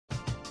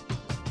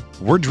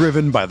We're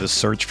driven by the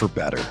search for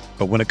better.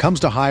 But when it comes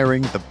to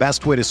hiring, the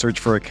best way to search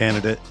for a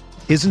candidate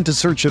isn't to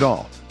search at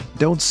all.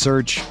 Don't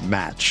search,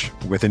 match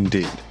with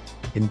Indeed.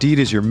 Indeed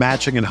is your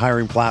matching and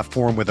hiring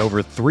platform with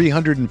over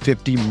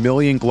 350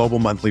 million global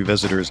monthly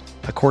visitors,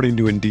 according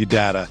to Indeed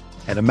data,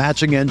 and a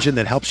matching engine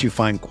that helps you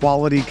find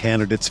quality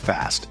candidates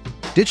fast.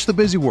 Ditch the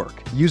busy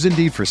work. Use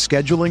Indeed for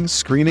scheduling,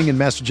 screening, and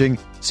messaging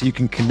so you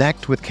can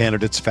connect with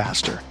candidates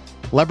faster.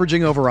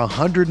 Leveraging over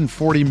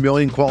 140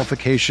 million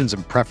qualifications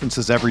and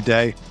preferences every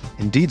day,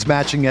 Indeed's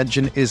matching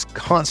engine is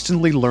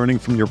constantly learning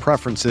from your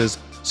preferences,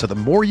 so the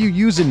more you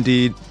use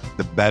Indeed,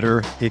 the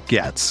better it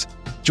gets.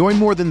 Join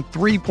more than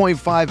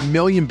 3.5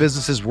 million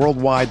businesses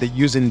worldwide that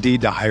use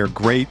Indeed to hire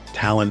great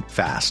talent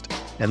fast.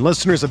 And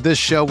listeners of this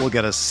show will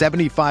get a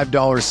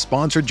 $75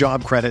 sponsored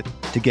job credit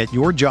to get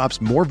your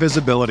jobs more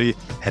visibility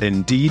at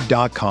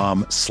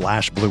Indeed.com/Blue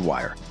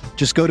Wire.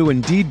 Just go to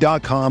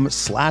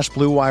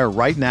Indeed.com/Blue Wire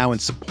right now and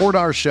support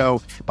our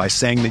show by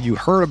saying that you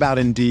heard about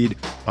Indeed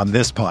on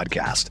this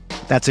podcast.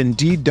 That's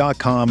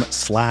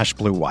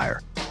Indeed.com/Blue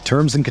Wire.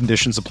 Terms and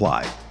conditions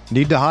apply.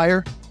 Need to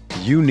hire?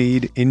 You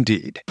need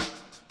Indeed.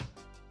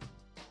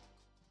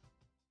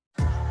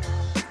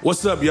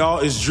 What's up, y'all?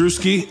 It's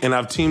Drewski, and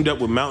I've teamed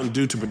up with Mountain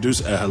Dew to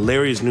produce a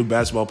hilarious new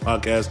basketball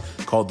podcast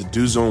called The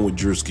Dew Zone with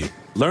Drewski.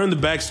 Learn the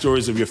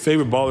backstories of your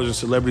favorite ballers and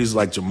celebrities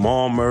like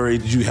Jamal Murray.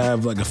 Did you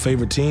have like a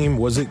favorite team?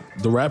 Was it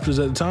the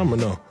Raptors at the time or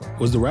no?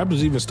 Was the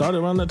Raptors even started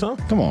around that time?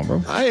 Come on,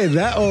 bro. I ain't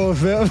that old,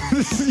 fam.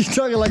 You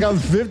talking like I'm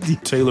 50.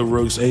 Taylor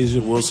Rooks, Asia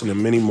Wilson,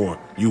 and many more.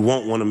 You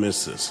won't want to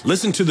miss this.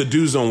 Listen to The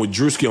Dew Zone with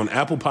Drewski on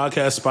Apple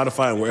Podcasts,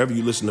 Spotify, and wherever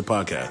you listen to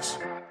podcasts.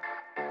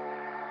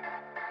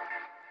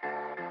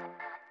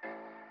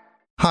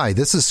 Hi,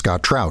 this is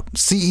Scott Trout,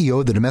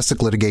 CEO of the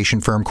domestic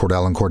litigation firm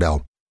Cordell &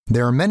 Cordell.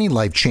 There are many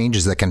life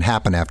changes that can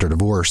happen after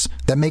divorce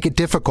that make it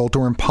difficult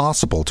or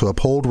impossible to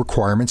uphold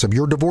requirements of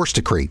your divorce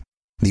decree.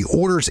 The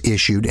orders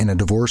issued in a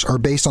divorce are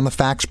based on the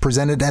facts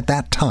presented at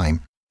that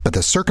time, but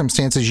the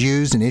circumstances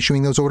used in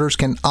issuing those orders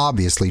can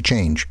obviously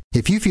change.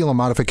 If you feel a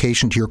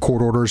modification to your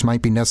court orders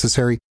might be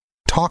necessary,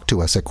 talk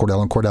to us at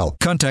Cordell & Cordell.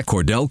 Contact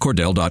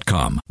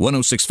CordellCordell.com,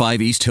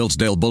 1065 East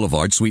Hillsdale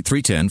Boulevard, Suite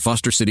 310,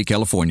 Foster City,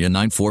 California,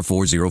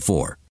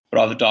 94404. But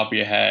off the top of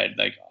your head,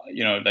 like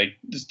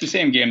it's the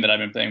same game that I've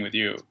been playing with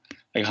you.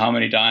 Like how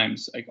many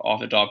times, like off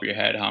the top of your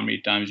head, how many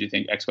times do you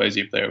think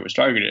XYZ player was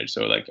targeted?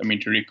 So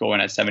Tariq Cohen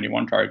had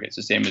 71 targets,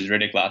 the same as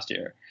Riddick last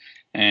year.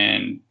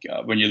 And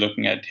when you're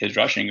looking at his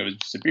rushing, it was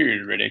superior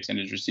to Riddick's, and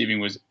his receiving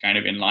was kind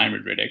of in line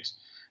with Riddick's.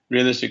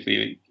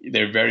 Realistically,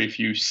 there are very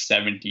few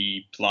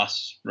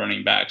 70-plus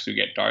running backs who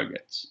get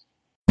targets.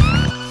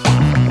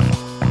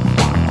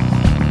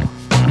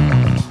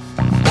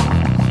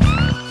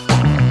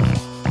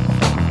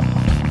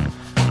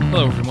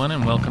 Hello, everyone,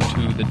 and welcome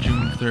to the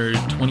June 3rd,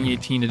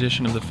 2018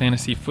 edition of the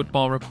Fantasy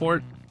Football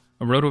Report,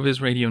 a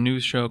RotoViz radio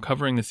news show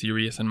covering the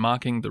serious and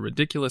mocking the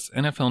ridiculous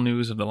NFL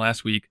news of the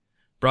last week,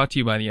 brought to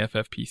you by the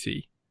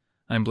FFPC.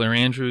 I'm Blair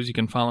Andrews. You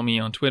can follow me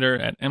on Twitter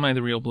at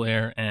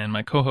AmITheRealBlair, and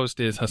my co-host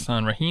is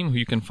Hassan Rahim, who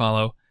you can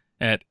follow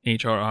at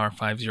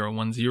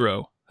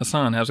HRR5010.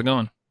 Hassan, how's it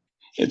going?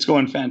 It's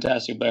going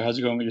fantastic, Blair. How's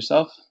it going with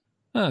yourself?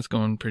 It's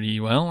going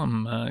pretty well.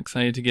 I'm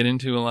excited to get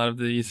into a lot of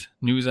these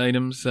news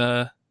items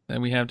that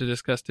we have to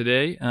discuss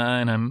today,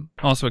 and I'm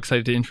also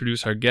excited to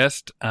introduce our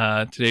guest.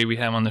 Today we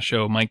have on the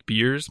show Mike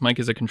Beers. Mike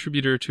is a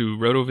contributor to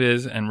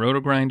RotoViz and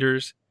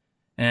RotoGrinders,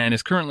 and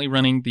is currently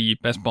running the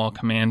Best Ball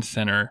Command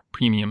Center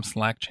premium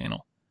Slack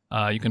channel.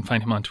 You can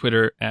find him on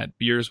Twitter at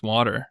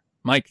BeersWater.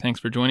 Mike, thanks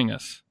for joining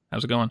us.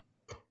 How's it going?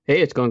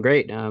 Hey, it's going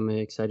great. I'm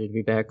excited to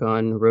be back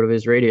on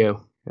RotoViz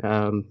Radio.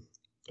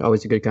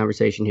 Always a good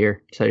conversation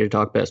here. Excited to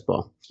talk best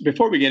ball.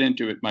 Before we get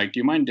into it, Mike, do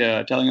you mind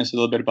telling us a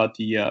little bit about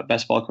the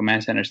Best Ball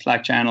Command Center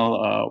Slack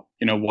channel?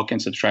 What can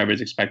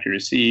subscribers expect to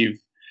receive?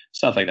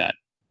 Stuff like that.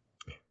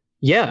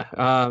 Yeah.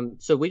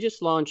 So we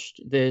just launched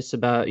this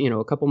about,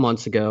 a couple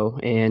months ago.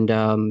 And,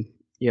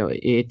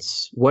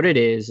 it's what it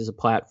is a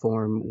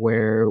platform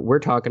where we're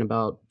talking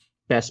about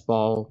best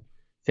ball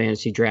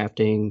fantasy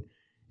drafting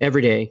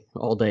every day,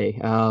 all day,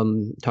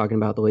 talking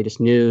about the latest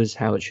news,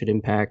 how it should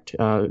impact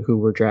who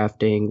we're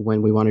drafting,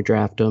 when we want to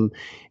draft them.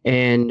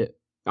 And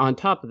on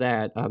top of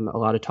that, a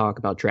lot of talk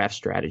about draft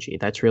strategy.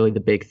 That's really the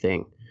big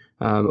thing.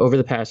 Over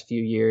the past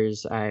few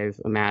years, I've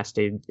amassed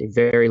a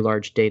very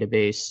large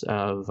database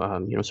of,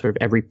 sort of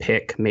every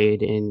pick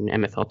made in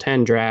MFL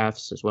 10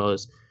 drafts, as well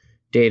as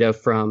data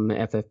from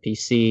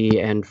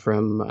FFPC and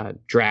from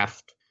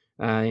Draft.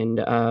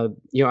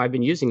 I've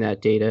been using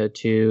that data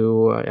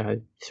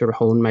to sort of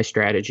hone my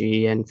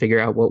strategy and figure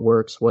out what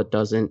works, what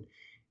doesn't.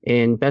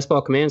 And Best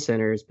Ball Command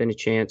Center has been a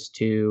chance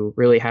to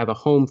really have a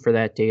home for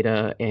that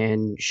data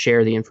and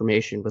share the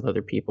information with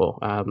other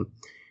people.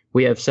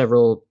 We have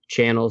several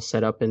channels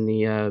set up in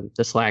the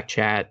Slack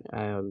chat.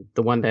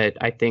 The one that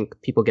I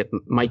think people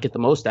might get the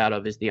most out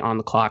of is the On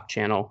the Clock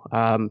channel,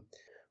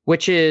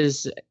 which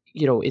is,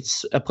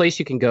 it's a place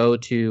you can go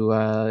to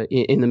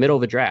in the middle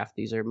of a draft.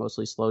 These are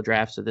mostly slow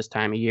drafts at this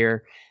time of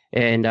year.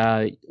 and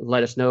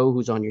let us know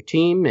who's on your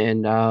team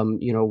and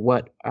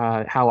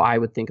how I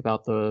would think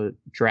about the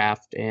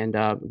draft and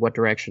what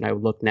direction I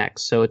would look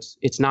next. So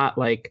it's not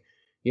like,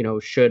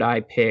 should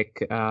I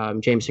pick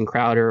Jameson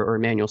Crowder or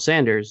Emmanuel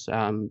Sanders?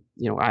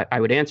 I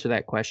would answer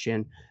that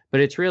question, but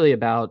it's really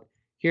about,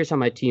 here's how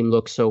my team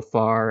looks so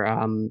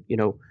far.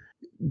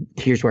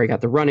 Here's where I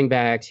got the running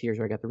backs. Here's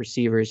where I got the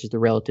receivers. Here's the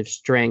relative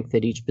strength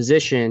at each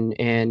position.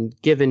 And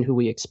given who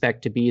we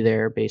expect to be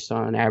there based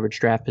on average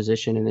draft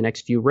position in the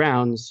next few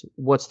rounds,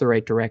 what's the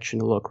right direction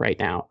to look right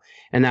now?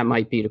 And that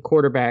might be to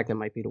quarterback. That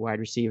might be to wide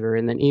receiver.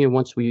 And then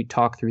once we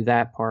talk through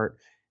that part,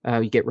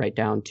 you get right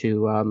down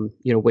to,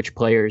 which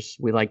players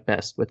we like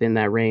best within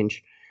that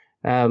range.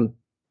 And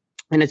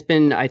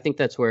I think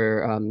that's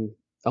where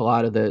a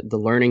lot of the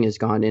learning has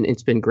gone, and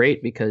it's been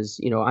great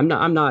because I'm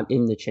not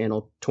in the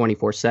channel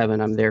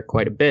 24/7. I'm there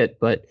quite a bit,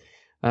 but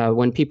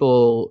when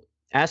people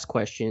ask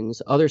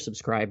questions, other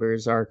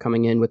subscribers are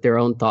coming in with their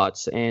own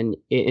thoughts, and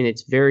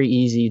it's very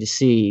easy to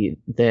see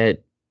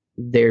that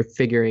they're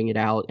figuring it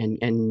out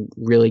and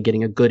really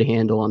getting a good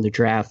handle on the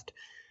draft,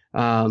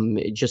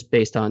 just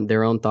based on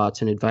their own thoughts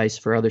and advice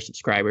for other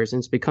subscribers, and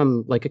it's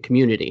become like a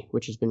community,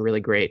 which has been really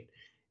great.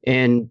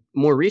 And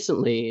more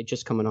recently,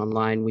 just coming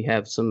online, we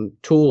have some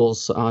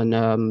tools on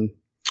a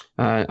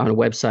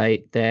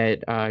website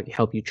that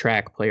help you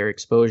track player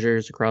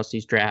exposures across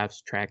these drafts,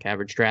 track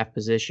average draft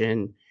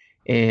position,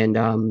 and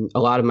a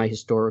lot of my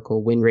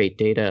historical win rate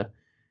data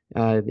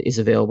is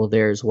available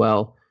there as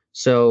well.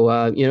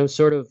 So,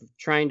 sort of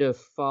trying to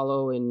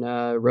follow in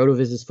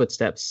RotoViz's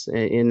footsteps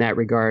in that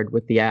regard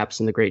with the apps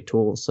and the great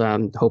tools.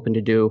 I'm hoping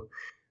to do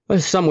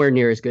somewhere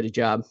near as good a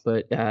job,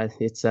 but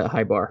it's a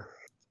high bar.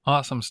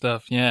 Awesome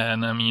stuff. Yeah.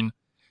 And I mean,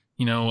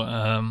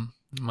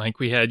 Mike,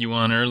 we had you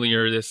on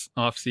earlier this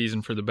off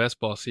season for the Best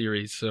Ball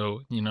series.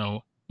 So,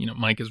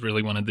 Mike is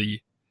really one of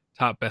the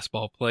top best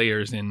ball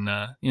players in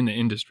the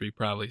industry,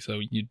 probably.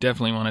 So you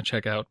definitely want to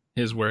check out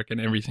his work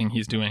and everything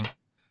he's doing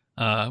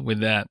with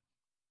that.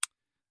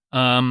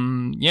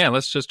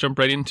 Let's just jump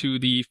right into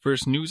the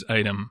first news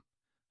item.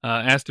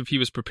 Asked if he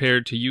was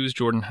prepared to use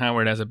Jordan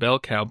Howard as a bell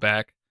cow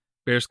back,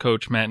 Bears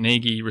coach Matt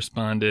Nagy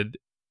responded,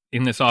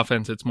 "In this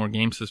offense, it's more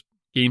game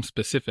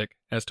specific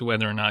as to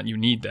whether or not you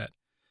need that."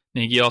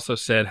 Nagy also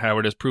said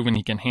Howard has proven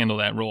he can handle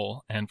that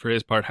role, and for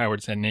his part,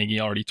 Howard said Nagy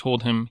already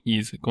told him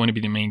he's going to be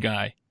the main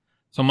guy.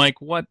 So,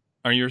 Mike, what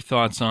are your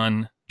thoughts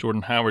on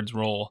Jordan Howard's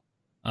role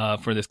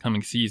for this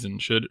coming season?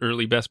 Should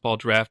early best ball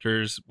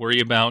drafters worry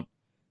about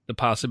the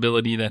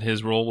possibility that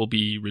his role will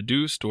be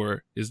reduced,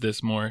 or is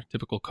this more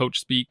typical coach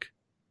speak?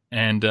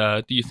 And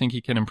do you think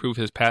he can improve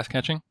his pass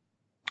catching?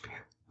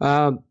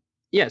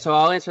 Yeah, so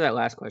I'll answer that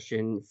last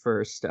question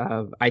first.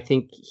 I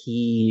think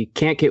he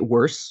can't get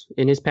worse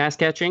in his pass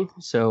catching,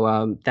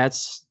 so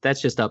that's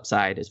just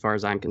upside as far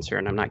as I'm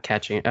concerned. I'm not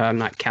counting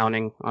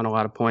on a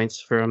lot of points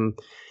from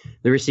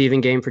the receiving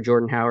game for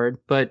Jordan Howard.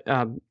 But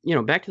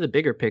back to the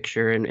bigger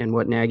picture and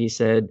what Nagy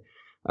said.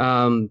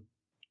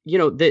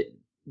 That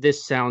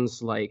this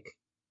sounds like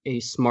a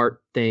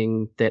smart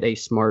thing that a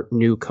smart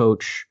new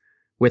coach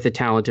with a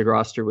talented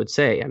roster would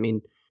say. I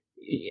mean,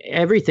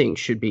 everything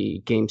should be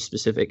game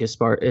specific as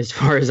far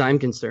as I'm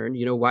concerned.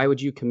 Why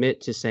would you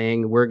commit to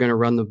saying we're going to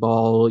run the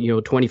ball,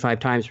 25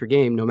 times per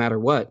game, no matter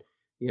what?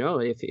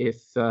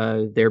 If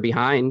they're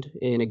behind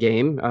in a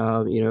game,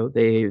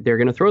 they're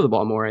going to throw the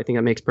ball more. I think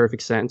that makes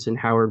perfect sense, and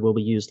Howard will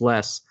be used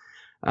less.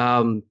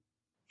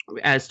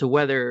 As to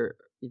whether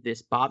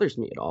this bothers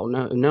me at all,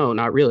 no,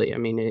 not really. I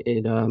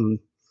mean,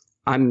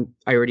 I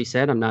already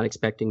said I'm not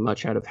expecting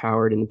much out of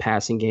Howard in the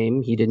passing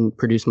game. He didn't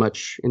produce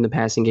much in the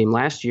passing game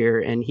last year,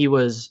 and he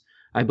was,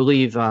 I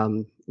believe,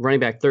 running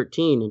back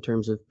 13 in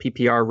terms of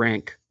PPR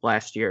rank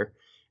last year.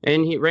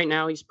 And right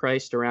now he's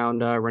priced around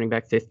running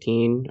back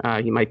 15.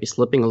 He might be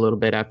slipping a little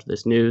bit after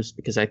this news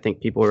because I think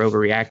people are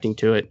overreacting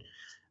to it.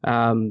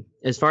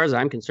 As far as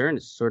I'm concerned,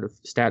 it's sort of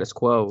status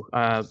quo.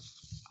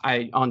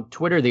 On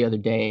Twitter the other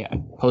day, I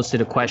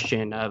posted a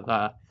question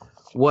of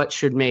what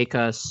should make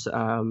us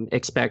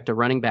expect a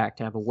running back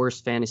to have a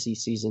worse fantasy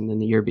season than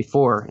the year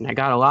before? And I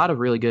got a lot of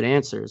really good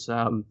answers.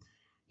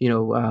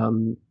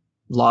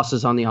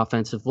 Losses on the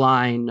offensive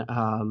line,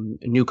 a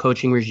new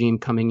coaching regime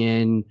coming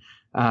in,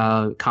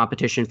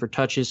 competition for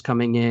touches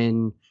coming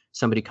in,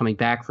 somebody coming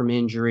back from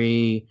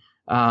injury,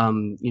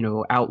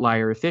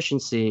 outlier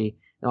efficiency,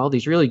 and all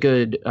these really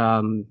good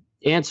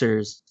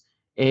answers.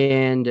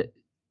 And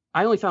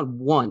I only found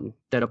one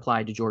that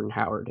applied to Jordan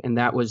Howard, and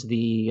that was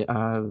the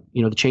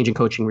change in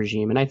coaching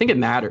regime. And I think it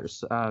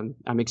matters.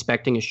 I'm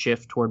expecting a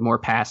shift toward more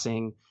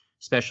passing,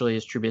 especially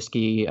as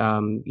Trubisky,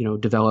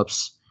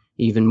 develops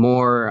even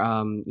more,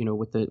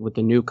 with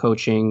the new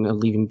coaching,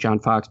 leaving John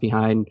Fox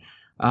behind.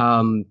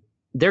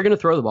 They're going to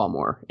throw the ball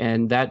more,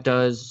 and that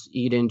does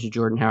eat into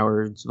Jordan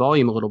Howard's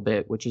volume a little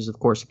bit, which is, of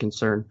course, a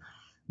concern.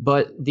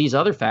 But these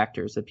other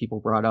factors that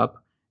people brought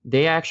up,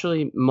 they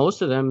actually,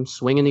 most of them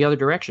swing in the other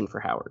direction for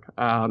Howard.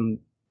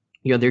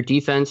 Their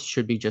defense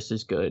should be just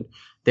as good.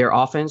 Their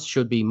offense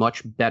should be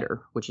much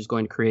better, which is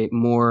going to create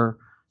more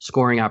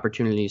scoring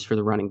opportunities for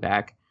the running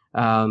back.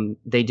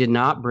 They did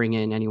not bring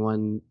in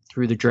anyone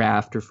through the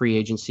draft or free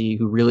agency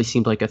who really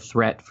seemed like a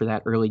threat for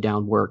that early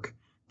down work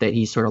that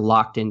he sort of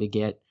locked in to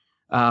get.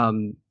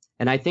 And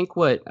I think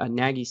what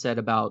Nagy said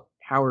about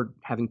Howard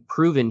having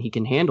proven he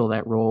can handle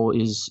that role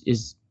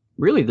is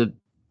really the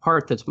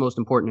part that's most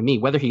important to me,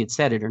 whether he had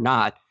said it or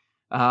not.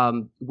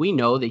 We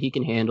know that he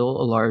can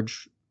handle a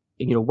large,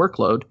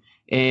 workload,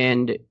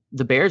 and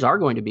the Bears are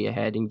going to be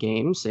ahead in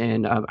games,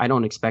 and I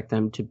don't expect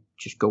them to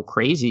just go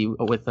crazy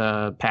with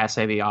a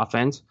pass-heavy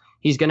offense.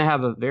 He's going to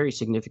have a very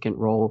significant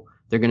role.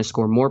 They're going to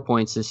score more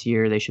points this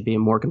year. They should be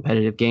in more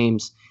competitive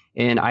games,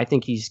 and I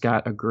think he's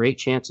got a great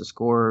chance to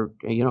score,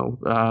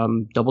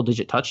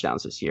 double-digit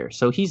touchdowns this year.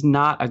 So he's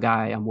not a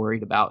guy I'm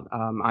worried about.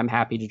 I'm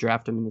happy to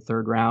draft him in the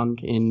third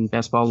round in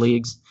best ball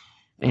leagues,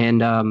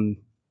 and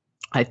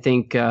I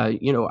think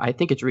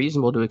it's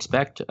reasonable to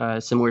expect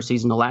a similar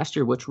season to last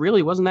year, which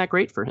really wasn't that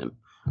great for him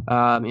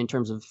in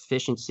terms of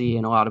efficiency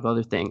and a lot of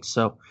other things.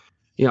 So,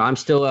 I'm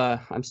still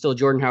a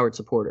Jordan Howard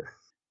supporter.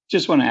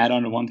 Just want to add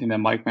on to one thing that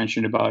Mike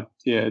mentioned about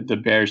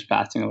the Bears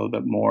passing a little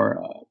bit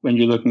more. When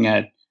you're looking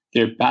at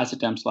their pass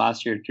attempts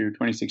last year to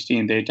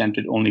 2016, they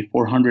attempted only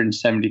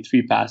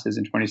 473 passes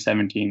in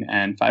 2017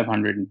 and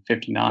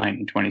 559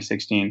 in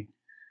 2016.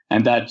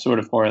 And that sort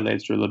of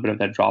correlates to a little bit of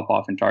that drop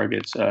off in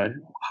targets.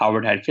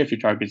 Howard had 50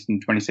 targets in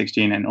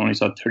 2016 and only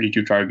saw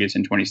 32 targets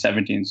in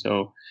 2017.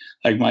 So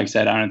like Mike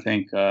said, I don't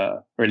think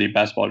really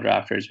best ball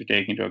drafters are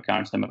taking into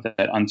account some of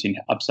that unseen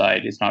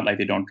upside. It's not like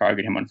they don't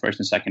target him on first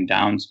and second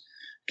downs,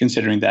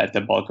 considering that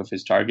the bulk of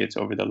his targets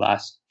over the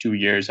last 2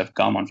 years have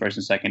come on first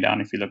and second down.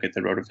 If you look at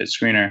the RotoViz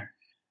screener,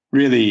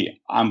 really,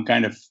 I'm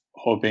kind of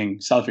hoping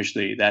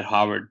selfishly that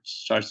Howard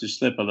starts to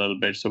slip a little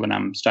bit. So when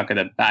I'm stuck at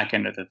the back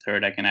end of the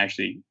third, I can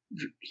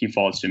he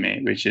falls to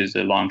me, which is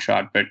a long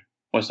shot, but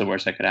what's the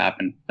worst that could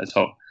happen? Let's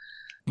hope.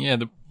 Yeah,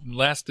 the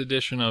last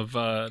edition of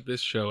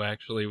this show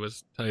actually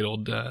was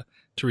titled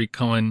Tarik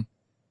Cohen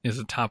is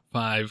a top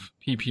 5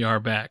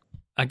 PPR back.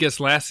 I guess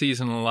last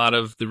season, a lot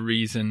of the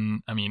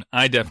reason, I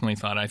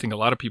think a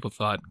lot of people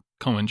thought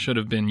Cohen should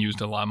have been used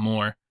a lot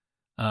more,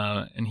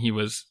 and he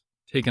was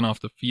taken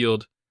off the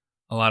field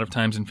a lot of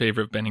times in favor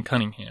of Benny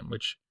Cunningham,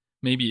 which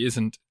maybe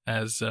isn't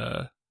as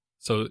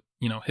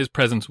his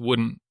presence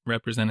wouldn't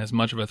represent as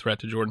much of a threat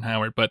to Jordan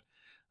Howard. But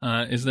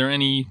is there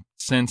any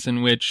sense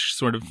in which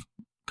sort of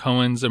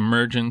Cohen's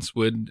emergence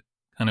would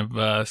kind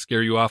of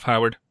scare you off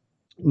Howard?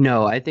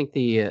 No, I think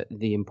the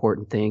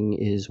important thing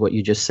is what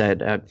you just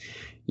said.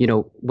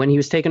 When he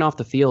was taken off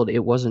the field,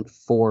 it wasn't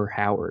for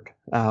Howard.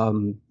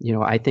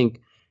 I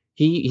think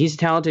he's a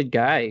talented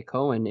guy,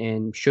 Cohen,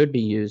 and should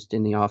be used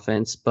in the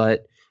offense,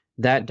 but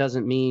that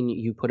doesn't mean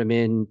you put him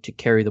in to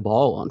carry the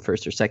ball on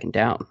first or second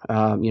down.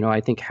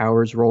 I think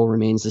Howard's role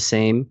remains the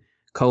same.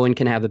 Cohen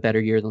can have a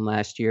better year than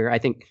last year. I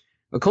think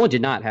Cohen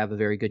did not have a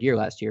very good year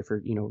last year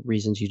for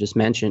reasons you just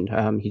mentioned.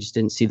 He just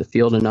didn't see the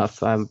field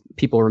enough.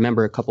 People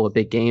remember a couple of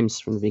big games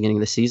from the beginning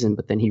of the season,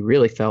 but then he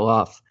really fell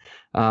off.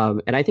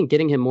 And I think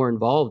getting him more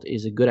involved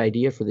is a good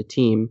idea for the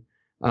team,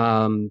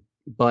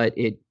 but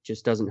it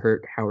just doesn't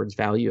hurt Howard's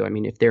value.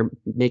 If they're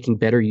making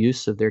better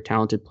use of their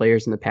talented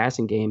players in the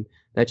passing game,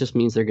 that just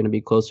means they're going to be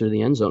closer to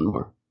the end zone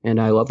more.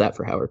 And I love that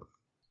for Howard.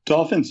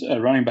 Dolphins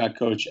running back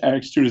coach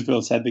Eric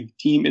Studesville said the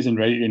team isn't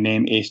ready to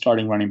name a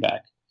starting running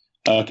back.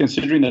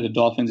 Considering that the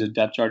Dolphins'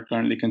 depth chart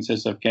currently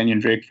consists of Kenyon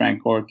Drake,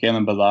 Frank Gore,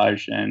 Kalen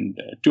Ballage, and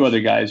 2 other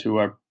guys who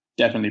are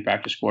definitely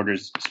practice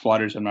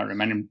squatters. I'm not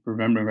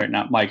remembering right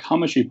now. Mike, how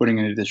much are you putting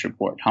into this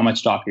report? How much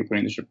stock are you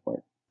putting in this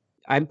report?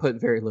 I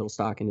put very little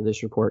stock into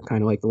this report,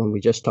 kind of like the one we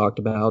just talked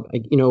about.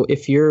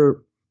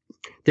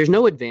 There's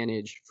no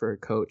advantage for a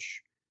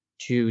coach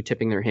to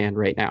tipping their hand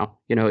right now.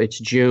 It's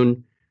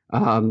June.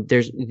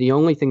 There's the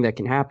only thing that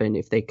can happen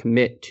if they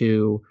commit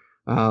to,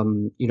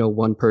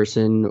 one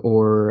person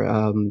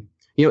or,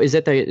 is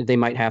that they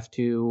might have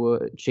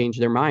to change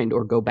their mind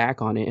or go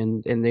back on it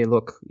and they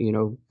look,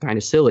 kind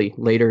of silly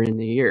later in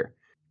the year.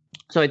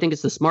 So I think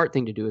it's the smart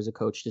thing to do as a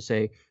coach to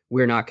say,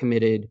 we're not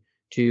committed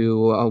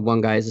to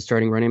one guy as a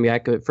starting running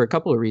back for a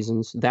couple of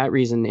reasons. That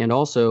reason, and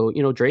also,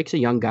 Drake's a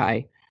young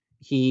guy.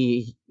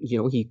 He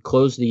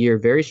closed the year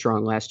very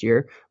strong last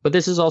year, but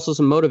this is also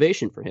some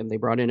motivation for him. They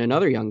brought in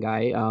another young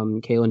guy,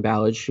 Kalen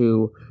Ballage,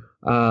 who,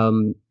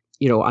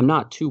 I'm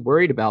not too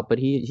worried about, but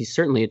he's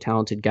certainly a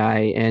talented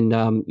guy. And,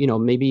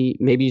 maybe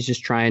he's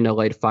just trying to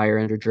light a fire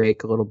under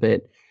Drake a little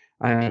bit.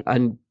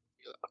 And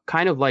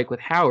kind of like with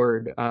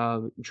Howard,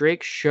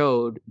 Drake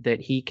showed that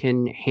he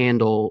can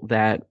handle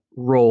that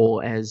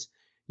role as,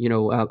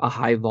 a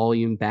high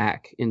volume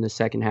back in the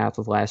second half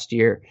of last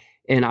year.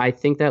 And I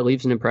think that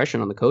leaves an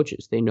impression on the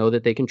coaches. They know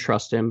that they can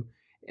trust him.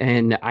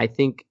 And I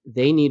think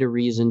they need a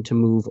reason to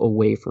move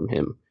away from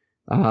him.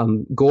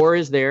 Gore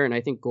is there, and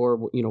I think Gore,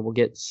 will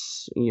get,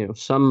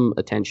 some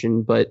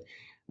attention. But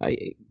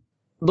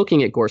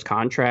looking at Gore's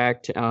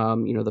contract,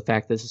 the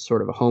fact this is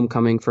sort of a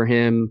homecoming for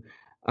him,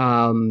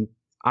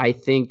 I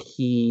think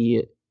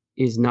he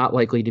is not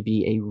likely to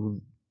be a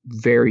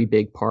very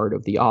big part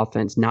of the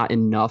offense, not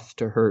enough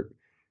to hurt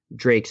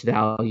Drake's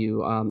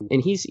value.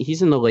 And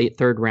he's in the late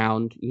third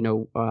round.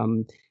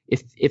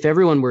 if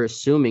everyone were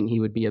assuming he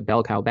would be a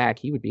bell cow back,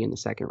 he would be in the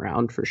second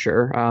round for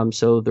sure.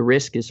 So the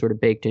risk is sort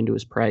of baked into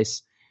his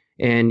price.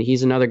 And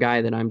he's another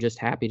guy that I'm just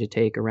happy to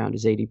take around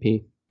his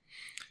ADP.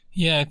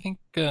 Yeah, I think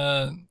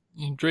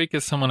Drake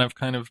is someone I've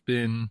kind of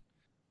been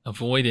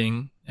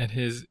avoiding at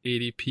his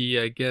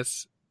ADP. I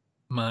guess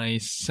my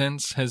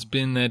sense has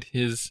been that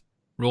his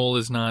role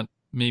is not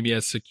maybe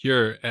as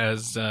secure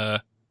as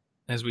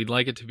we'd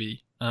like it to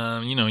be.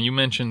 You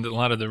mentioned a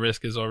lot of the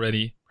risk is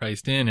already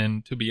priced in,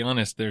 and to be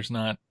honest, there's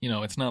not,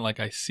 it's not like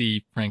I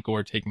see Frank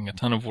Gore taking a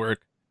ton of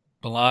work.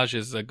 Balaj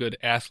is a good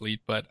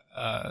athlete, but,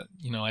 I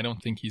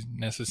don't think he's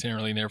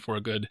necessarily therefore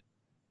a good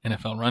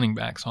NFL running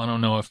back, so I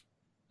don't know if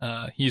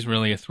he's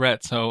really a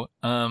threat. So,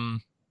 I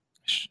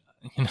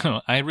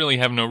really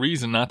have no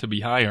reason not to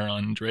be higher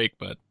on Drake,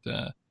 but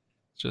it's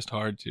just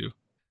hard to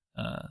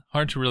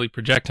really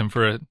project him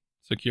for a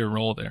secure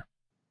role there.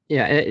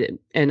 Yeah,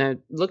 and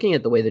looking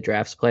at the way the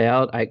drafts play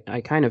out,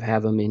 I kind of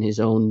have him in his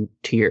own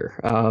tier.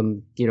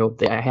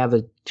 I have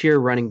a tier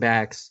of running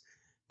backs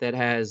that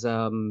has,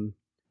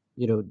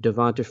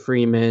 Devonta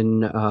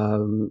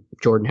Freeman,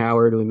 Jordan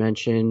Howard, we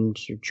mentioned,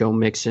 Joe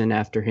Mixon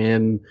after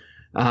him,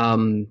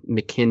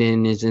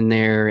 McKinnon is in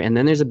there, and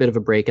then there's a bit of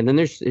a break, and then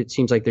it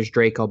seems like there's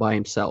Drake all by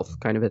himself,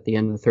 kind of at the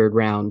end of the third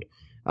round,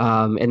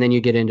 and then you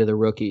get into the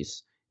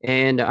rookies.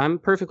 And I'm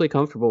perfectly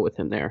comfortable with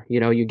him there.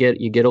 You get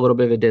a little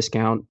bit of a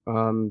discount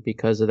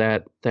because of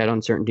that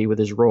uncertainty with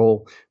his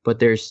role, but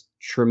there's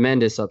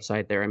tremendous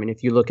upside there. I mean,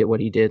 if you look at what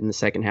he did in the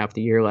second half of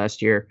the year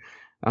last year,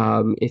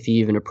 if he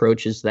even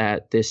approaches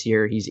that this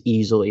year, he's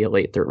easily a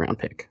late third round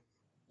pick.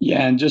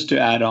 Yeah, and just to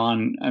add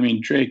on, I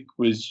mean, Drake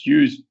was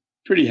used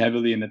pretty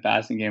heavily in the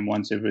passing game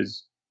once it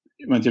was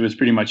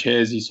pretty much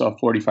his. He saw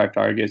 45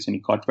 targets and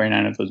he caught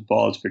 29 of those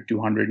balls for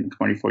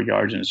 224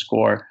 yards and a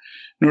score.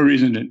 No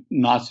reason to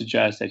not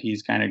suggest that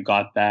he's kind of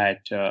got that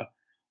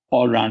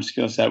all-around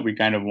skill set we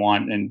kind of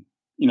want. And,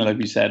 like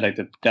we said, like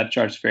the depth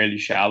chart's fairly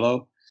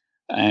shallow.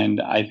 And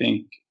I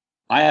think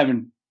I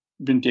haven't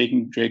been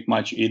taking Drake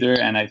much either.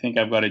 And I think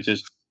I've got to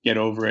just get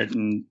over it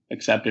and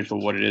accept it for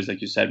what it is,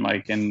 like you said,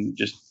 Mike, and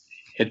just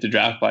hit the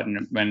draft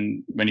button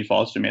when he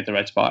falls to me at the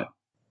right spot.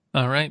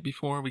 All right,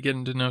 before we get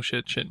into No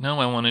Shit No,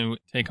 I want to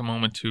take a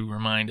moment to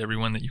remind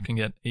everyone that you can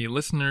get a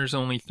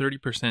listeners-only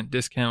 30%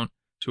 discount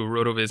to a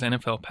RotoViz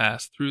NFL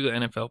Pass through the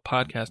NFL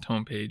Podcast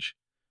homepage,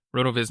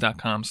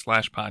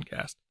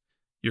 rotoviz.com/podcast.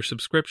 Your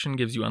subscription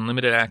gives you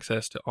unlimited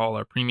access to all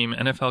our premium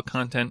NFL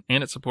content,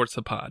 and it supports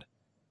the pod.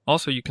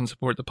 Also, you can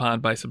support the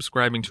pod by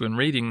subscribing to and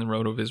rating the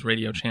RotoViz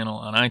radio channel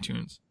on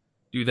iTunes.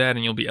 Do that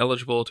and you'll be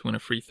eligible to win a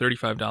free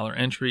 $35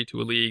 entry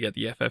to a league at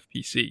the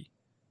FFPC.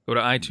 Go to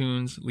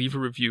iTunes, leave a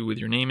review with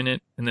your name in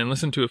it, and then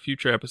listen to a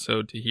future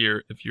episode to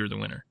hear if you're the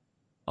winner.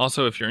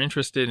 Also, if you're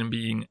interested in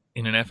being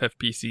in an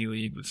FFPC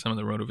league with some of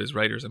the RotoViz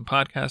writers and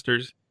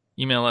podcasters,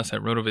 email us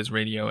at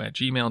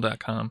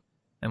rotovizradio@gmail.com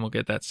and we'll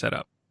get that set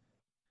up.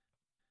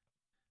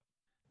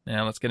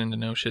 Now let's get into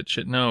No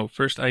Shit No.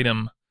 First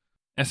item,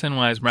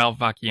 SNY's Ralph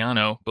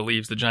Vacchiano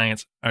believes the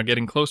Giants are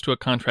getting close to a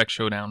contract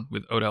showdown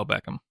with Odell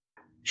Beckham.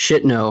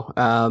 Shit no.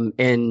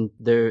 And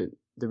the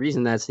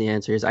reason that's the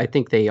answer is I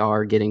think they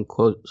are getting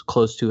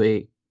close to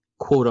a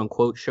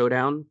quote-unquote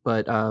showdown,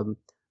 but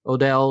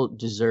Odell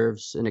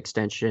deserves an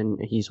extension.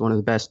 He's one of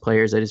the best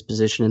players at his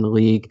position in the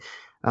league.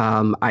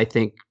 I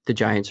think the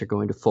Giants are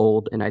going to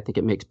fold, and I think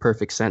it makes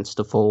perfect sense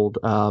to fold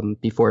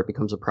before it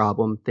becomes a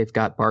problem. They've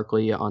got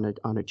Barkley on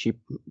a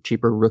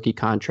cheaper rookie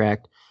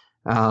contract.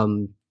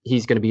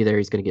 He's going to be there.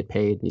 He's going to get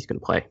paid. He's going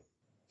to play.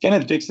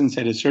 Kenneth Dixon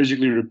said his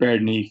surgically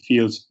repaired knee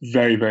feels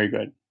very, very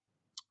good.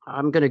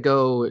 I'm going to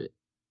go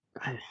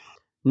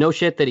no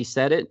shit that he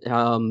said it,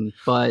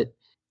 but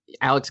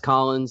Alex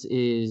Collins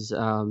is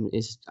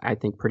I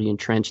think pretty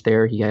entrenched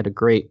there. He had a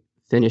great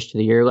finish to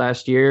the year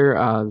last year,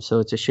 so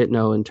it's a shit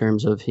no in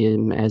terms of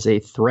him as a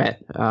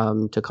threat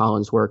to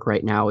Collins' work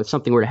right now. If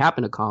something were to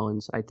happen to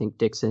Collins, I think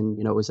Dixon,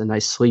 was a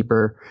nice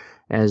sleeper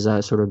as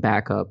a sort of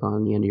backup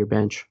on the end of your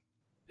bench.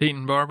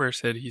 Peyton Barber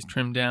said he's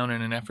trimmed down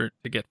in an effort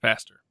to get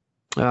faster.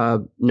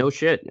 No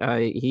shit.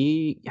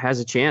 He has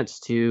a chance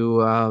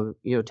to,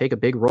 take a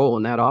big role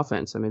in that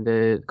offense. I mean,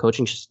 the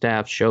coaching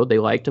staff showed they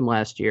liked him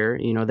last year.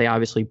 They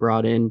obviously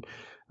brought in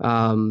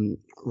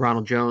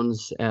Ronald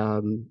Jones,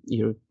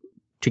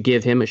 to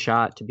give him a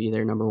shot to be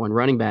their number one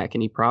running back,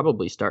 and he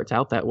probably starts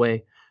out that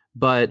way.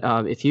 But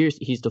if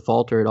he's the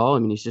falter at all, I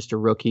mean, he's just a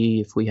rookie.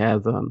 If we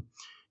have, a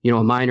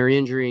minor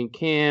injury in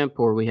camp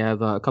or we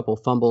have a couple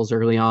of fumbles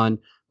early on,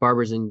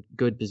 Barber's in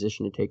good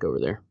position to take over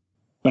there.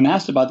 When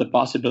asked about the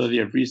possibility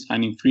of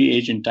re-signing free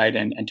agent tight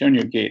end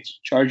Antonio Gates,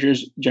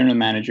 Chargers general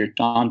manager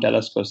Tom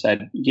Telesco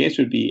said Gates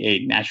would be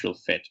a natural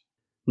fit.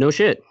 No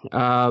shit.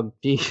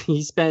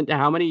 He spent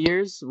how many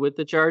years with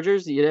the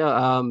Chargers?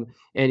 And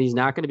he's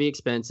not going to be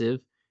expensive.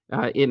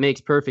 It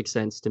makes perfect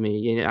sense to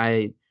me.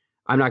 I'm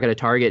not going to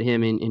target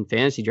him in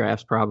fantasy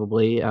drafts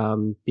probably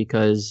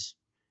because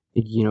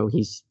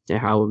he's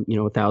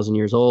 1,000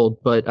 years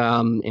old, but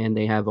and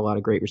they have a lot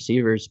of great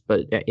receivers,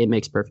 but it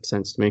makes perfect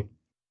sense to me.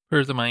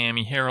 Per the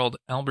Miami Herald,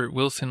 Albert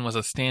Wilson was a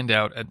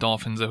standout at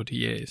Dolphins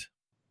OTAs.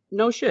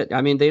 No shit.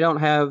 I mean, they don't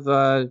have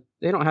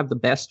the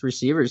best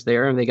receivers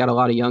there, and they got a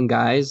lot of young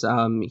guys.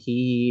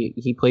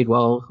 He played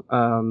well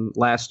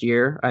last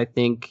year. I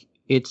think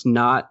it's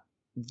not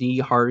the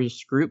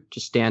hardest group to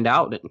stand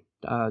out in,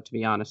 to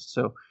be honest.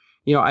 So,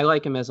 I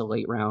like him as a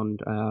late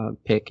round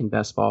pick in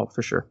best ball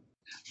for sure.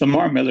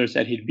 Lamar Miller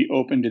said he'd be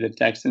open to the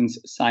Texans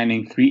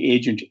signing free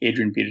agent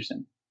Adrian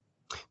Peterson.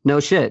 No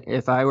shit.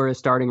 If I were a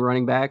starting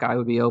running back, I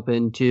would be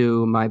open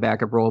to my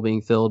backup role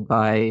being filled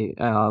by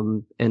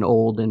an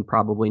old and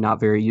probably not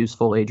very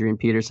useful Adrian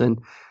Peterson.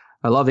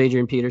 I love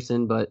Adrian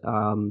Peterson, but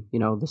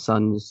the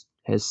sun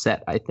has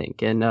set, I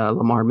think, and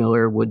Lamar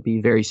Miller would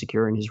be very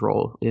secure in his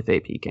role if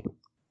AP came.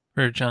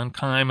 For John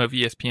Keim of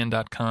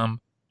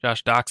ESPN.com,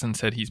 Josh Doxson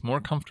said he's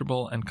more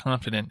comfortable and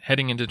confident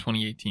heading into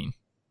 2018.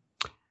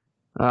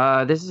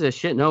 This is a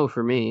shit no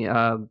for me.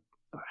 I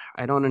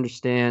don't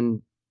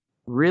understand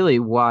really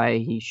why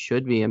he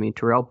should be. I mean,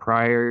 Terrell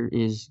Pryor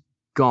is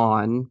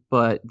gone,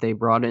 but they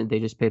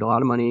just paid a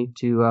lot of money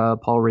to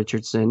Paul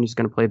Richardson, who's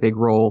going to play a big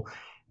role,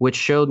 which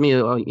showed me,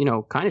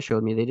 kind of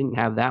showed me they didn't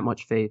have that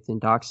much faith in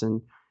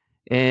Doxson.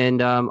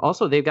 And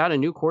also, they've got a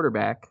new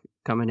quarterback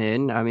coming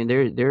in. I mean,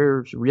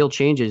 there's real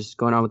changes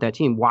going on with that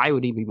team. Why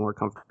would he be more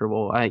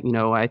comfortable?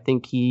 I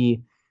think he's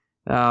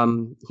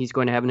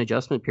going to have an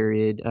adjustment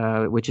period,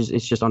 which is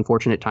it's just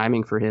unfortunate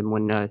timing for him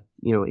when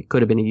it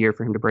could have been a year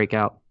for him to break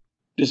out.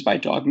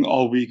 Despite talking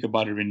all week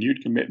about a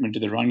renewed commitment to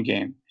the run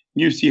game,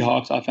 new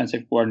Seahawks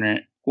offensive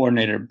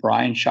coordinator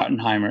Brian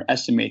Schottenheimer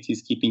estimates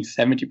he's keeping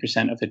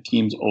 70% of the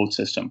team's old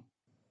system.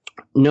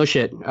 No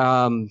shit.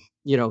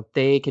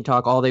 They can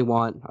talk all they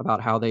want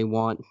about how they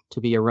want to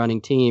be a running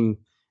team,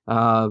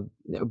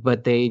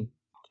 but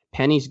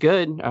Penny's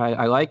good.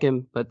 I like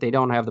him, but they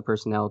don't have the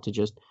personnel to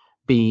just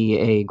be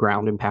a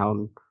ground and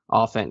pound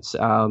offense.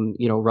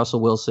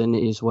 Russell Wilson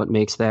is what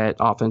makes that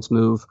offense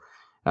move.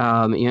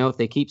 If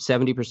they keep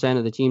 70%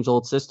 of the team's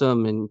old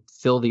system and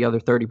fill the other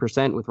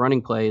 30% with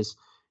running plays,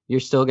 you're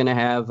still going to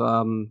have,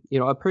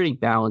 a pretty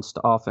balanced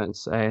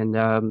offense. And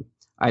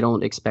I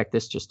don't expect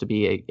this just to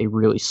be a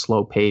really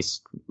slow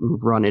paced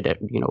run it at,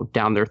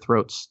 down their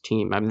throats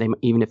team. I mean,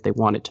 even if they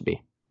want it to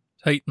be.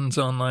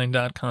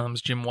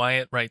 TitansOnline.com's Jim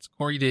Wyatt writes,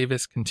 Corey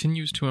Davis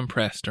continues to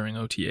impress during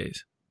OTAs.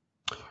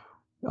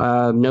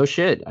 No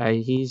shit.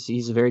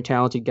 He's a very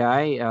talented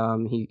guy.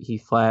 He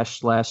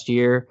flashed last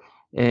year.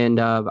 And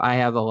I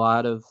have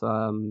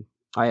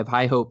I have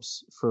high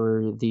hopes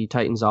for the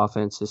Titans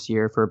offense this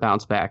year for a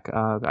bounce back.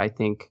 I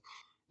think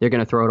they're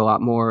going to throw it a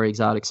lot more.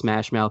 Exotic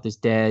Smash Mouth is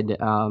dead.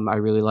 I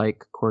really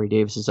like Corey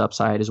Davis's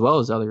upside as well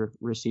as other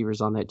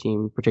receivers on that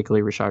team,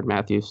 particularly Rashard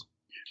Matthews.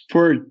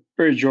 For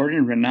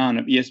Jordan Renan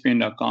of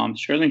ESPN.com,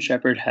 Sterling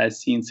Shepard has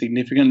seen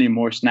significantly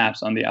more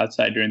snaps on the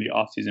outside during the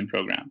offseason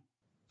program.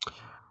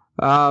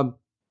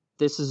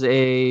 This is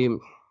a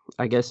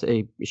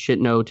shit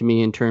no to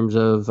me in terms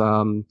of,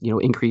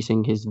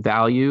 increasing his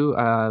value,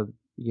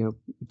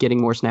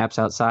 getting more snaps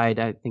outside.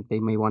 I think they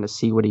may want to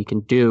see what he can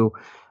do.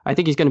 I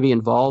think he's going to be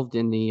involved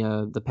in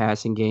the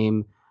passing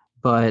game,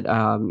 but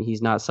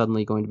he's not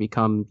suddenly going to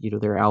become,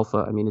 their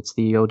alpha. I mean, it's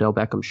the Odell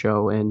Beckham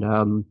show,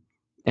 and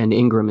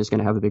Ingram is going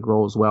to have a big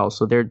role as well.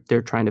 So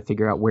they're trying to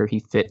figure out where he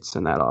fits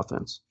in that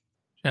offense.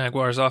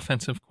 Jaguars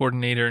offensive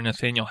coordinator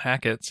Nathaniel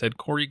Hackett said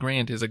Corey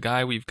Grant is a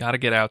guy we've got to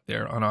get out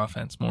there on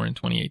offense more in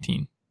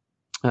 2018.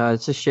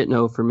 It's a shit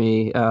no for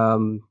me.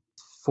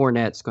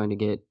 Fournette's going to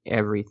get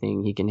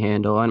everything he can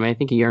handle. I mean, I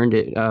think he earned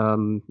it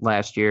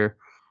last year.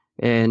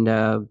 And,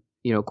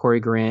 Corey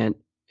Grant,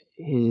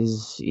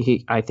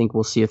 I think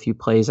we'll see a few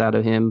plays out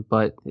of him,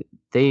 but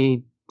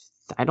I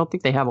don't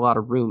think they have a lot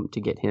of room to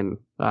get him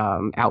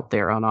out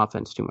there on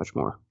offense too much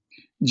more.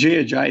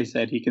 Jay Ajayi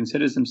said he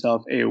considers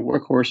himself a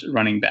workhorse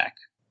running back.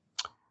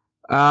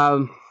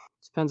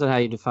 Depends on how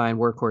you define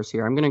workhorse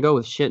here. I'm going to go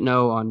with shit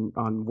no on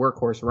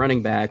workhorse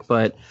running back,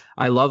 but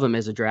I love him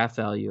as a draft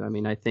value. I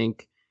mean, I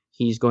think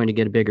he's going to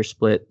get a bigger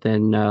split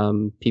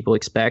than people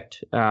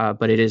expect,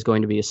 but it is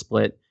going to be a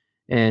split.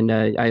 And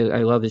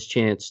I love his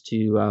chance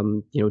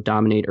to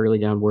dominate early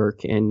down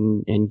work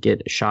and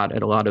get a shot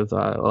at a lot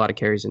of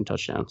carries and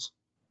touchdowns.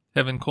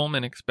 Evan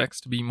Coleman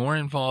expects to be more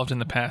involved in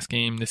the pass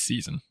game this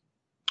season.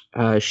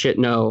 Shit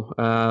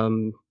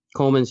no.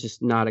 Coleman's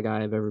just not a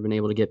guy I've ever been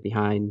able to get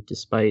behind,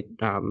 despite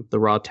the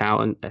raw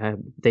talent.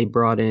 They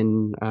brought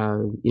in,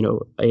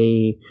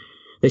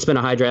 they spent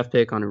a high draft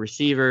pick on a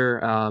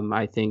receiver.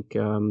 I think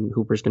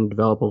Hooper's going to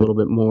develop a little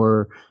bit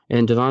more.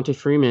 And Devonta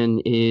Freeman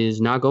is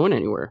not going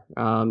anywhere.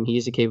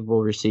 He's a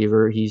capable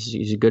receiver.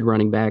 He's a good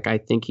running back. I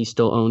think he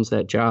still owns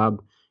that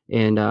job,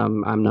 and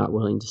I'm not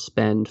willing to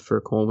spend for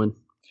Coleman.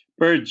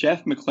 Per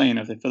Jeff McClain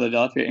of the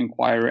Philadelphia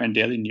Inquirer and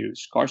Daily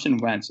News, Carson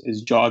Wentz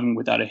is jogging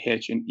without a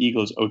hitch in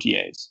Eagles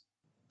OTAs.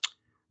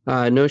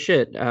 No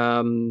shit.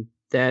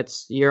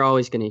 You're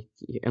always going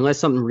to, unless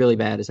something really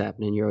bad is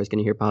happening, you're always going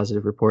to hear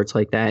positive reports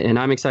like that. And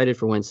I'm excited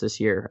for Wentz this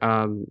year.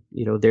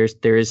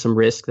 There is some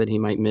risk that he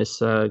might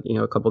miss, a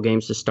couple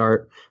games to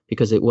start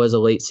because it was a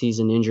late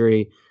season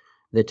injury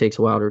that takes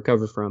a while to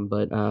recover from.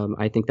 But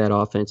I think that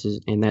offense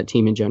and that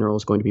team in general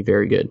is going to be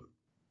very good.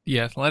 The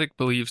Athletic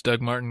believes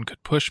Doug Martin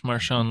could push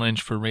Marshawn Lynch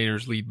for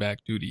Raiders lead back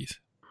duties.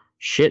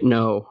 Shit,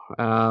 no.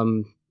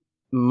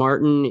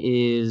 Martin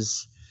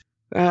is...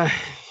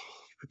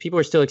 people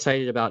are still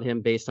excited about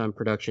him based on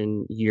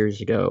production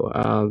years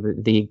ago.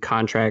 The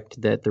contract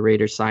that the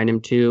Raiders signed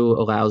him to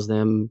allows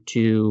them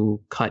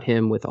to cut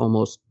him with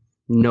almost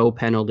no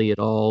penalty at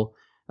all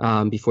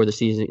before the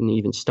season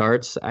even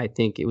starts. I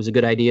think it was a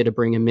good idea to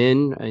bring him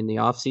in the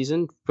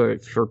offseason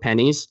for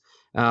pennies,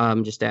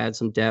 just to add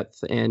some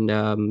depth and,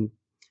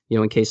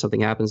 in case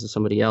something happens to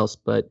somebody else.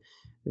 But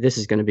this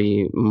is going to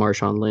be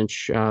Marshawn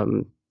Lynch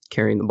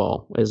carrying the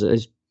ball.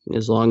 As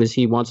long as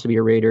he wants to be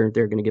a Raider,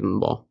 they're going to give him the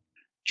ball.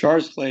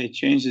 Charles Clay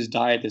changed his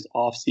diet this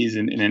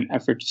offseason in an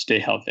effort to stay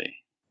healthy.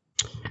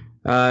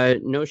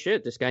 No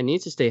shit. This guy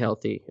needs to stay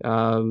healthy.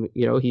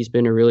 He's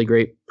been a really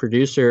great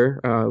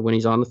producer when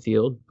he's on the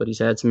field, but he's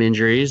had some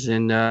injuries,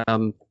 and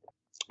who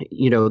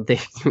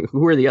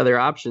are the other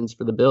options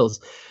for the Bills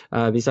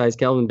besides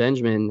Kelvin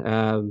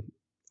Benjamin?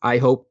 I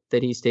hope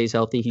that he stays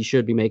healthy. He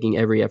should be making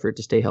every effort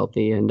to stay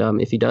healthy, and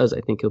if he does,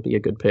 I think he'll be a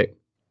good pick.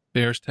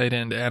 Bears tight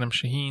end Adam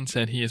Shaheen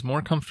said he is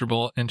more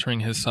comfortable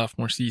entering his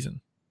sophomore season.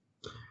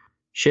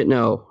 Shit,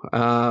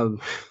 no.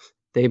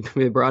 They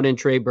brought in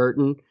Trey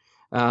Burton,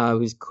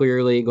 who's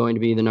clearly going to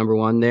be the number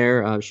one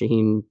there.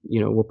 Shaheen,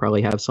 will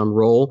probably have some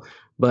role,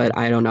 but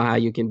I don't know how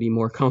you can be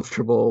more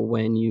comfortable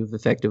when you've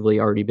effectively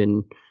already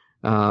been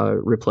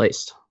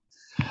replaced.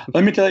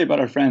 Let me tell you about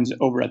our friends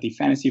over at the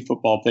Fantasy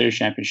Football Players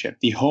Championship,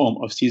 the home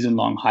of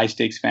season-long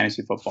high-stakes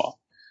fantasy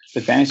football.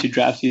 The fantasy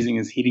draft season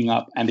is heating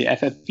up, and the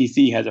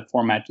FFPC has a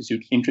format to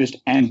suit interest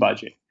and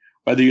budget.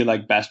 Whether you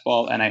like best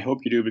ball, and I hope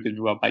you do because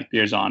we've got Mike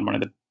Beers on,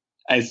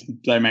 as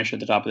Blair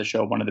mentioned at the top of the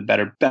show, one of the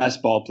better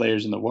best ball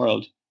players in the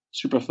world.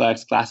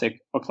 Superflex, Classic,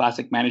 or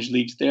Classic Managed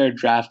Leagues, there are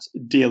drafts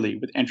daily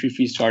with entry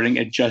fees starting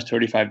at just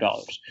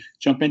 $35.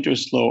 Jump into a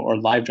slow or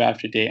live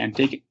draft today and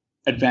take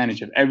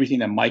advantage of everything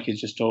that Mike has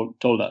just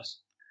told us.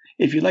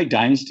 If you like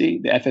Dynasty,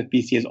 the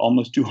FFPC has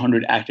almost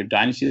 200 active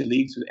Dynasty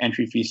leagues with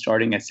entry fees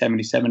starting at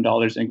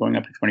 $77 and going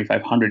up to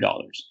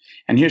 $2,500.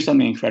 And here's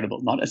something incredible.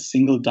 Not a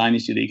single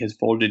Dynasty league has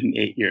folded in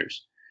 8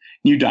 years.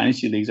 New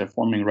Dynasty leagues are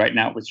forming right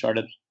now with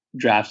startup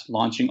drafts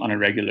launching on a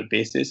regular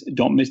basis.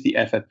 Don't miss the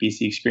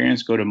FFPC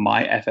experience. Go to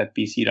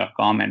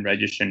myffpc.com and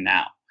register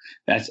now.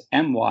 That's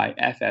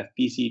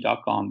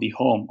myffpc.com, the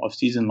home of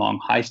season-long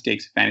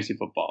high-stakes fantasy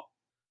football.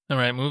 All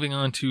right, moving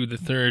on to the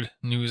third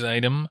news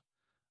item.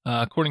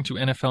 According to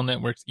NFL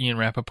Network's Ian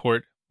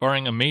Rappaport,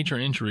 barring a major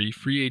injury,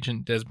 free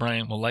agent Dez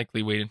Bryant will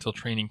likely wait until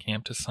training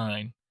camp to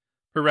sign.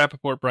 Per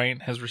Rappaport,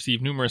 Bryant has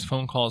received numerous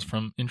phone calls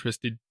from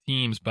interested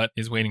teams, but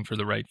is waiting for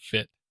the right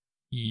fit.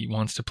 He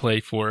wants to play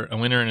for a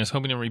winner and is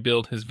hoping to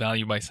rebuild his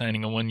value by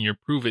signing a one-year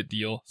prove-it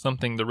deal,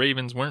 something the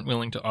Ravens weren't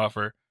willing to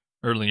offer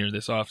earlier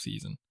this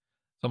offseason.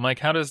 So, Mike,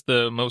 how does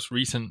the most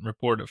recent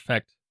report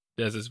affect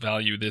Dez's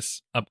value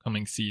this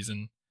upcoming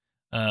season?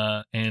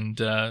 And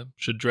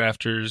should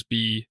drafters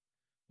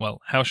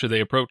how should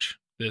they approach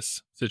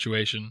this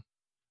situation?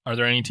 Are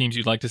there any teams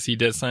you'd like to see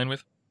Dez sign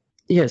with?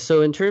 Yeah,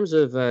 so in terms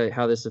of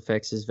how this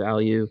affects his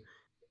value,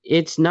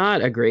 it's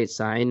not a great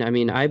sign. I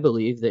mean, I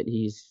believe that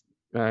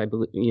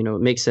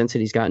it makes sense that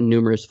he's gotten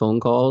numerous phone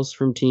calls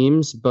from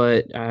teams,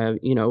 but,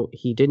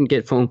 he didn't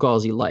get phone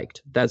calls he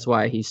liked. That's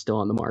why he's still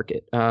on the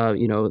market.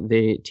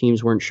 The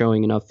teams weren't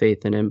showing enough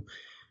faith in him.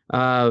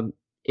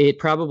 It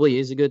probably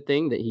is a good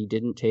thing that he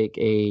didn't take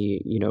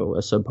a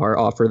subpar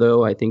offer,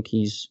 though. I think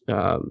he's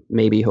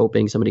maybe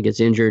hoping somebody gets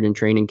injured in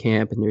training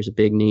camp and there's a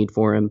big need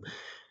for him.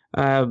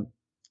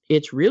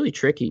 It's really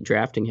tricky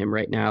drafting him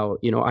right now.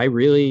 I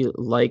really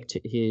liked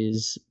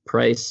his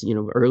price.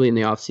 Early in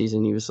the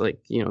offseason, he was in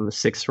the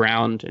 6th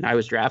round, and I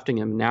was drafting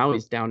him. Now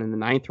he's down in the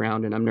 9th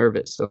round, and I'm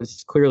nervous. So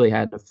it's clearly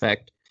had an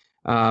effect.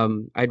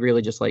 I'd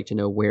really just like to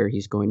know where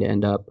he's going to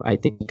end up. I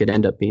think he could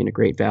end up being a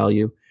great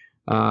value.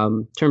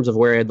 In terms of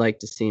where I'd like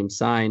to see him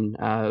sign,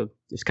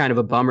 it's kind of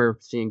a bummer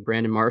seeing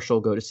Brandon Marshall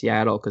go to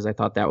Seattle because I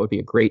thought that would be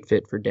a great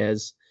fit for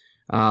Dez.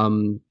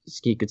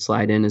 He could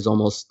slide in as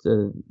almost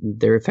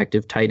their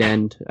effective tight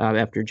end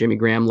after Jimmy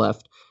Graham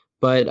left.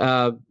 But,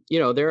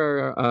 there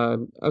are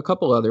a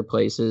couple other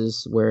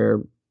places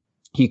where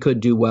he could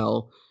do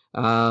well.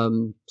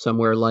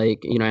 Somewhere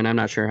like, and I'm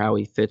not sure how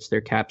he fits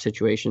their cap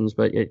situations,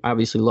 but I'd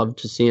obviously love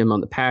to see him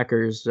on the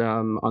Packers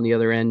on the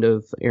other end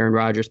of Aaron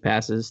Rodgers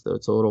passes, though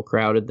it's a little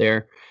crowded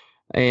there.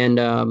 And,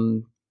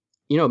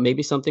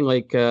 maybe something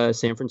like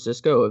San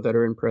Francisco, a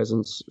veteran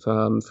presence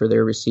for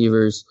their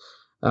receivers.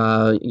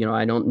 I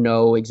don't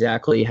know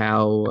exactly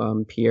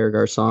how Pierre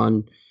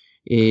Garçon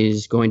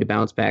is going to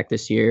bounce back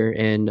this year,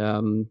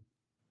 and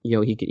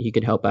he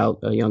could help out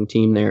a young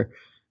team there.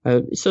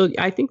 So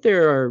I think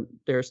there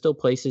are still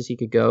places he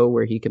could go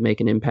where he could make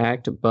an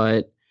impact,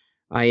 but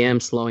I am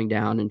slowing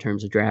down in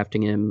terms of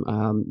drafting him.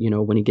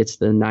 When he gets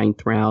to the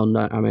 9th round,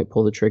 I might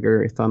pull the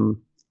trigger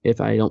if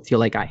I don't feel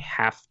like I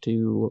have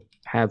to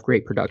have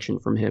great production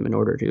from him in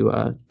order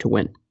to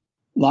win.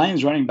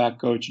 Lions running back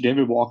coach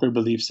David Walker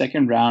believes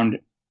 2nd round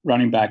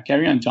running back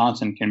Kerryon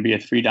Johnson can be a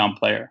 3-down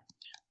player.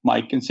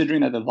 Mike,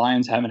 considering that the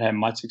Lions haven't had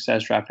much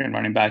success drafting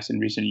running backs in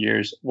recent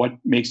years, what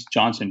makes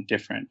Johnson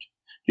different?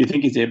 Do you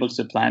think he's able to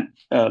supplant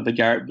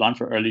LeGarrette Blount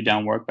for early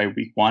down work by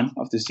week 1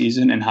 of the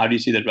season? And how do you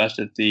see the rest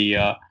of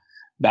the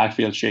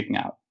backfield shaking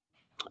out?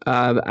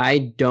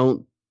 I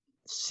don't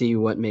see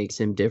what makes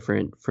him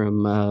different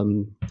from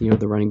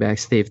the running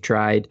backs they've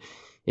tried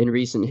in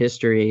recent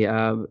history.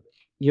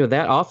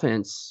 That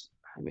offense,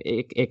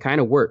 it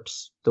kind of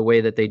works the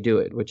way that they do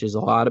it, which is a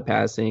lot of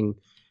passing.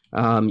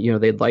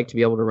 They'd like to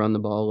be able to run the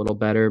ball a little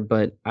better,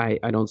 but I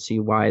don't see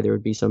why there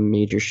would be some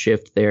major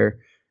shift there.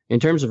 In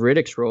terms of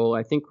Riddick's role,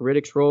 I think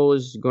Riddick's role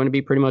is going to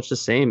be pretty much the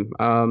same.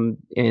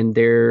 And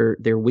they're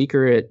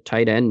weaker at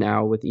tight end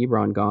now with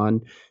Ebron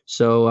gone.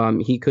 So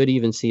he could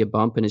even see a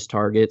bump in his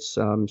targets,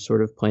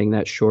 sort of playing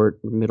that short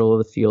middle of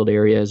the field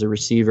area as a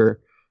receiver.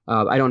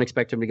 I don't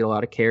expect him to get a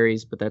lot of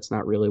carries, but that's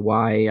not really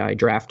why I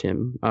draft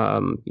him.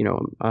 And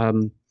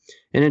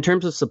in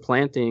terms of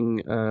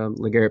supplanting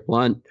LeGarrette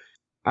Blount,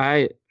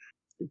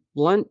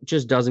 Blount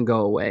just doesn't go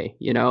away.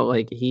 He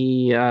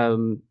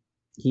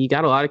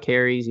got a lot of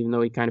carries, even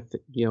though he kind of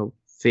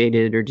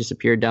faded or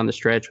disappeared down the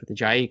stretch with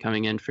Ajayi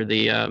coming in for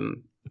the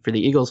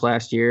Eagles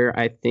last year.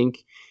 I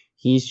think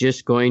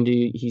he's going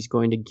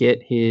to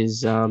get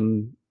his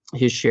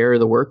share of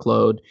the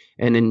workload,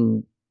 and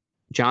then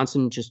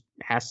Johnson just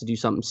has to do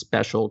something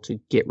special to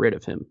get rid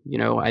of him.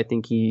 I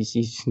think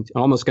he's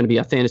almost going to be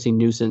a fantasy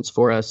nuisance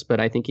for us, but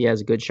I think he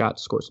has a good shot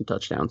to score some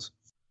touchdowns.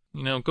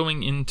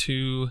 Going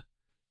into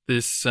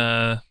this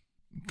kind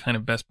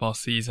of best ball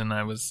season,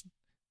 I was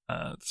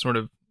sort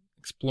of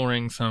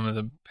exploring some of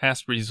the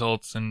past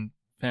results and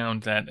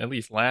found that at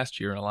least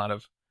last year, a lot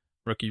of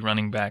rookie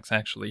running backs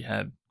actually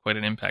had quite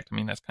an impact. I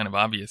mean, that's kind of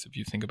obvious if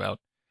you think about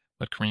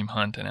what Kareem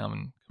Hunt and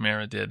Alvin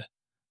Kamara did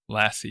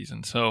last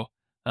season. So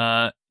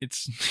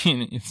it's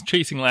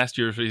chasing last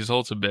year's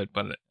results a bit,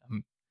 but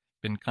I've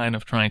been kind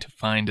of trying to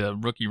find a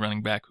rookie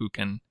running back who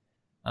can,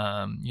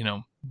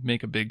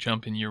 make a big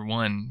jump in year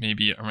 1,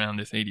 maybe around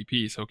this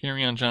ADP. So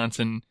Kerryon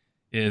Johnson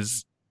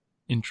is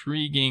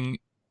intriguing,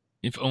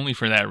 if only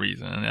for that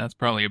reason, and that's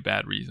probably a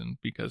bad reason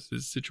because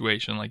his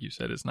situation, like you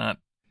said, is not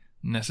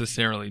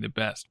necessarily the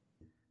best.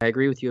 I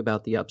agree with you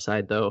about the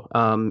upside, though.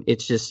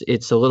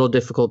 It's a little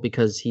difficult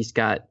because he's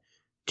got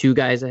 2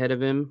 guys ahead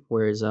of him,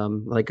 whereas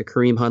like a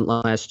Kareem Hunt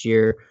last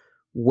year,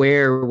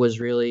 Ware was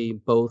really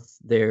both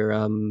their,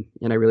 and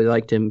I really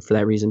liked him for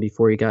that reason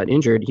before he got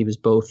injured. He was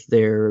both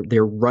their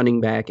running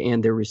back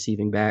and their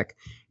receiving back.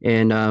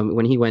 And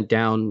when he went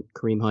down,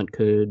 Kareem Hunt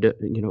could,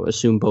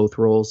 assume both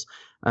roles.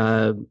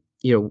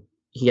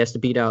 He has to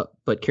beat out,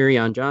 but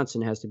Kerryon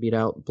Johnson has to beat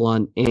out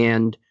Blount,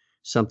 and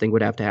something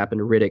would have to happen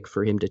to Riddick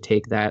for him to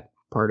take that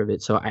part of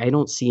it. So I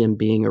don't see him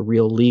being a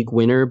real league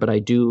winner, but I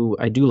do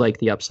like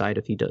the upside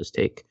if he does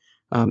take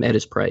at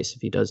his price,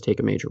 if he does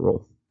take a major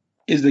role.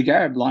 Is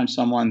LeGarrette Blount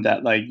someone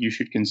that you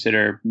should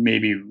consider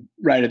maybe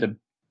right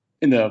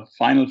in the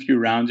final few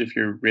rounds if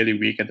you're really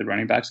weak at the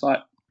running back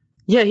slot?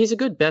 Yeah, he's a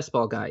good best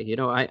ball guy.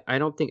 I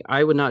don't think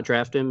I would not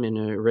draft him in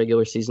a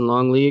regular season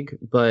long league,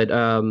 but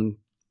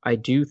I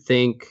do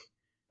think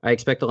I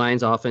expect the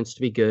Lions offense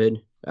to be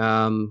good,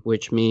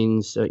 which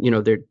means I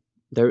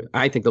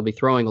think they'll be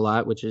throwing a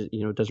lot, which is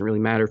doesn't really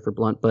matter for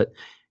Blount, but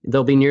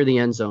they'll be near the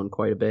end zone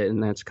quite a bit,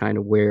 and that's kind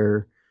of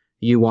where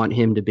you want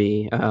him to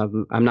be.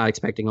 I'm not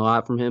expecting a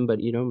lot from him, but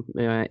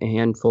a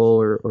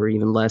handful or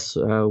even less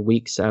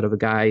weeks out of a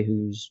guy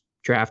who's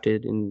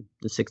drafted in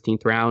the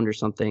 16th round or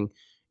something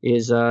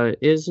is a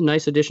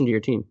nice addition to your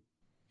team.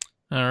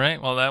 All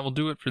right, well, that will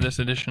do it for this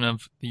edition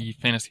of the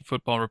Fantasy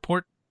Football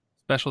Report.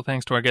 Special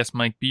thanks to our guest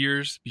Mike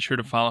Beers. Be sure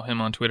to follow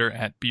him on Twitter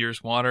at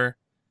BeersWater.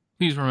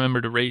 Please remember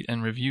to rate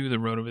and review the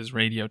RotoViz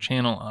Radio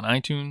channel on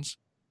iTunes.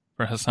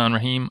 For Hassan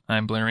Rahim,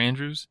 I'm Blair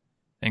Andrews.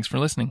 Thanks for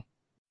listening.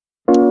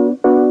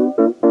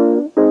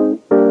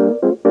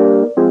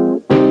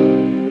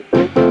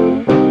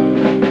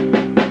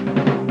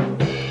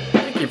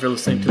 Thank you for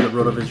listening to the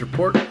RotoViz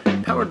Report,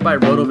 powered by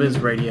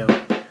RotoViz Radio.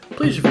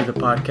 Please review the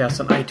podcast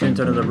on iTunes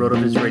under the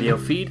RotoViz Radio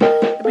feed,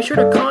 and be sure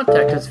to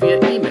contact us via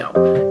email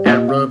at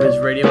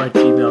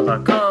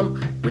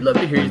rotovizradio@gmail.com. We'd love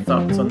to hear your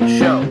thoughts on the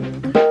show.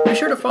 Be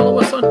sure to follow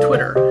us on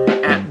Twitter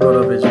at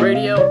RotoViz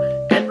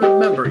Radio, and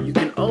remember, you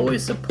can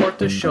always support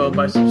the show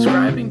by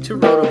subscribing to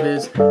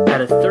RotoViz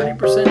at a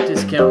 30%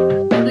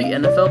 discount on the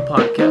NFL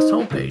Podcast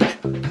homepage,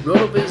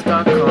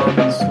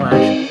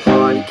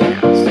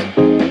 rotoviz.com/podcast.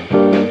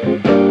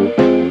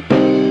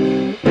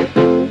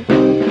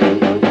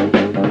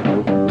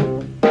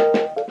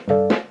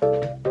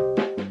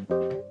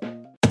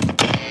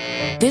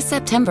 This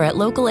September at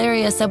local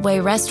area Subway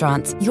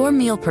restaurants, your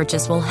meal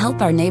purchase will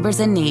help our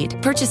neighbors in need.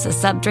 Purchase a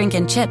sub, drink,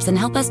 and chips and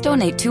help us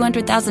donate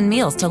 200,000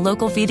 meals to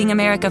local Feeding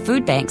America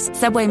food banks.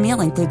 Subway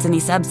meal includes any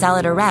sub,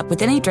 salad, or wrap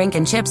with any drink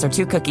and chips or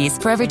 2 cookies.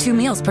 For every 2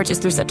 meals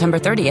purchased through September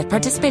 30th,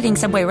 participating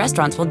Subway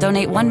restaurants will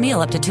donate 1 meal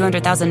up to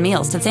 200,000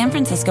 meals to San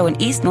Francisco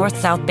and East, North,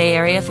 South Bay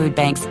Area food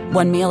banks.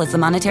 1 meal is the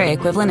monetary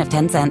equivalent of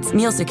 10 cents.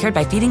 Meals secured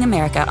by Feeding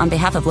America on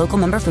behalf of local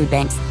member food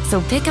banks.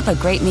 So pick up a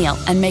great meal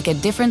and make a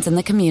difference in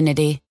the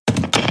community.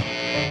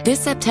 This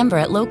September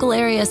at local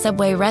area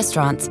Subway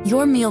restaurants,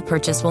 your meal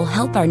purchase will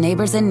help our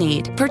neighbors in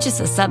need. Purchase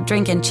a sub,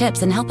 drink, and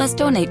chips and help us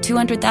donate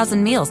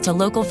 200,000 meals to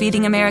local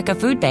Feeding America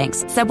food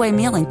banks. Subway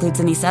meal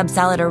includes any sub,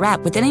 salad, or wrap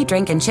with any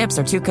drink and chips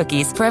or 2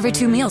 cookies. For every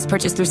 2 meals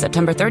purchased through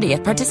September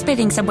 30th,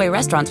 participating Subway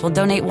restaurants will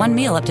donate 1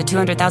 meal up to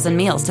 200,000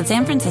 meals to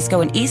San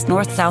Francisco and East,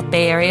 North, South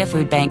Bay Area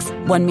food banks.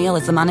 1 meal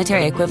is the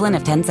monetary equivalent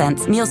of 10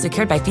 cents. Meals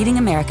secured by Feeding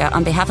America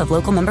on behalf of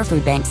local member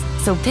food banks.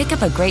 So pick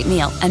up a great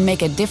meal and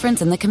make a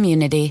difference in the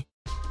community.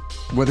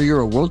 Whether you're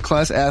a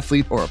world-class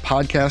athlete or a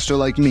podcaster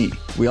like me,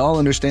 we all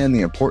understand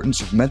the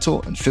importance of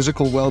mental and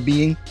physical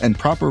well-being and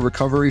proper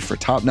recovery for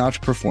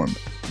top-notch performance.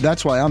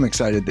 That's why I'm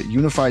excited that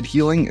Unified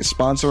Healing is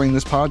sponsoring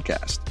this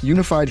podcast.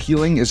 Unified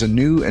Healing is a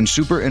new and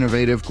super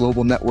innovative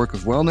global network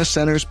of wellness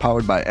centers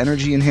powered by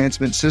Energy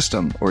Enhancement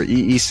System, or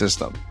EE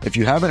System. If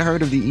you haven't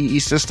heard of the EE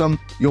System,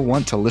 you'll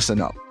want to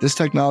listen up. This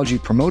technology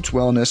promotes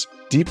wellness,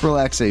 deep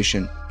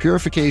relaxation,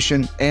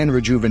 purification, and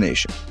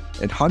rejuvenation.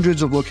 In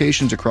hundreds of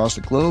locations across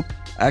the globe,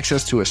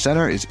 access to a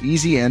center is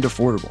easy and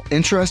affordable.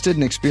 Interested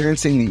in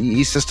experiencing the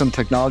EE System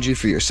technology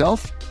for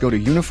yourself? Go to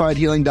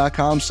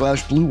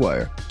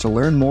unifiedhealing.com/bluewire to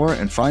learn more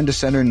and find a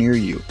center near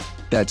you.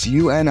 That's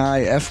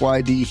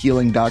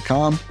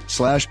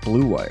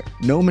unifydhealing.com/bluewire.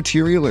 No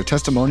material or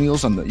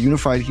testimonials on the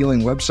Unified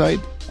Healing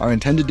website are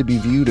intended to be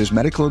viewed as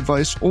medical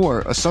advice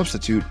or a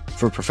substitute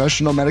for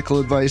professional medical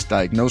advice,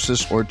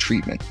 diagnosis, or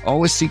treatment.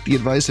 Always seek the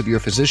advice of your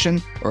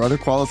physician or other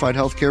qualified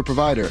healthcare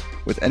provider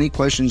with any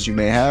questions you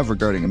may have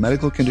regarding a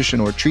medical condition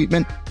or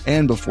treatment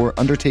and before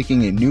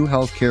undertaking a new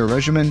healthcare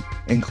regimen,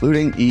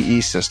 including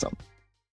EE System.